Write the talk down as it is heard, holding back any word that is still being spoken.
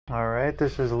Alright,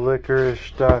 this is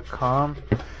licorice.com.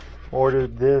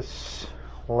 Ordered this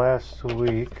last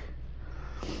week.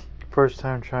 First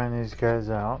time trying these guys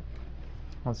out.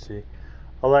 Let's see.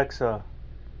 Alexa,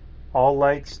 all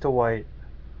lights to white.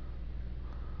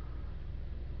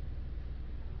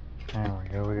 There we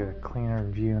go, we got a cleaner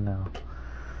view now.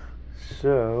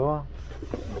 So,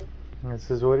 this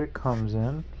is what it comes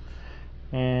in.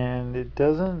 And it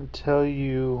doesn't tell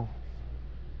you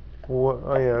what,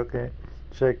 oh yeah, okay.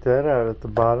 Check that out at the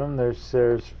bottom. There's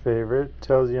Sarah's favorite.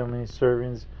 Tells you how many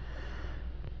servings,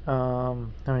 how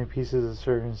many pieces the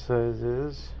serving size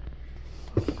is.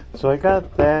 So I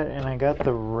got that, and I got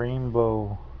the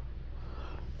rainbow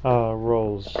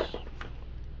rolls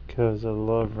because I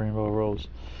love rainbow rolls.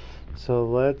 So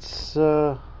let's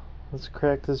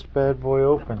crack this bad boy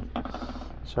open.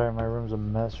 Sorry, my room's a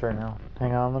mess right now.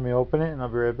 Hang on, let me open it, and I'll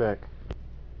be right back.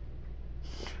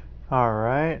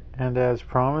 Alright, and as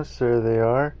promised, there they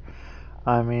are.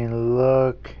 I mean,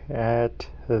 look at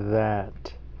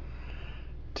that.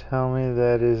 Tell me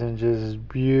that isn't just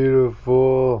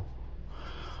beautiful.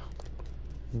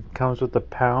 It comes with a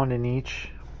pound in each.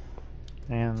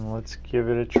 And let's give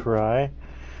it a try.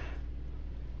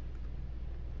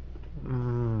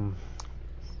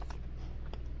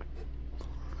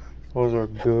 Those are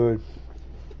good.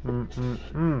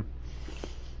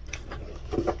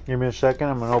 Give me a second.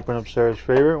 I'm going to open up Sarah's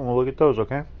favorite and we'll look at those,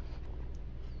 okay?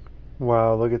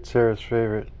 Wow, look at Sarah's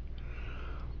favorite.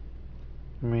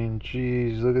 I mean,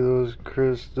 geez, look at those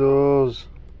crystals.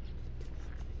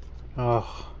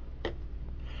 Oh.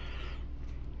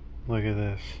 Look at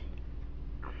this.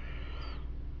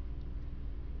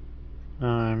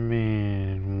 I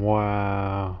mean,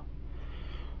 wow.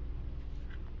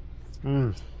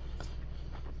 So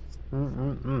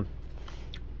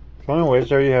anyways,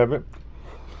 there you have it.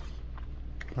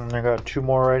 And I got two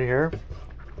more right here.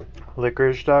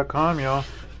 Licorice.com, y'all.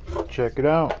 Check it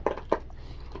out.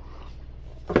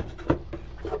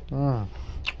 I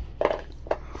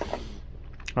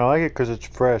like it because it's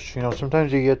fresh. You know,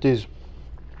 sometimes you get this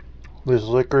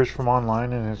licorice from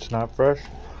online and it's not fresh.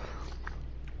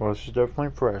 Well, this is definitely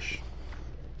fresh.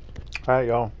 Alright,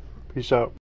 y'all. Peace out.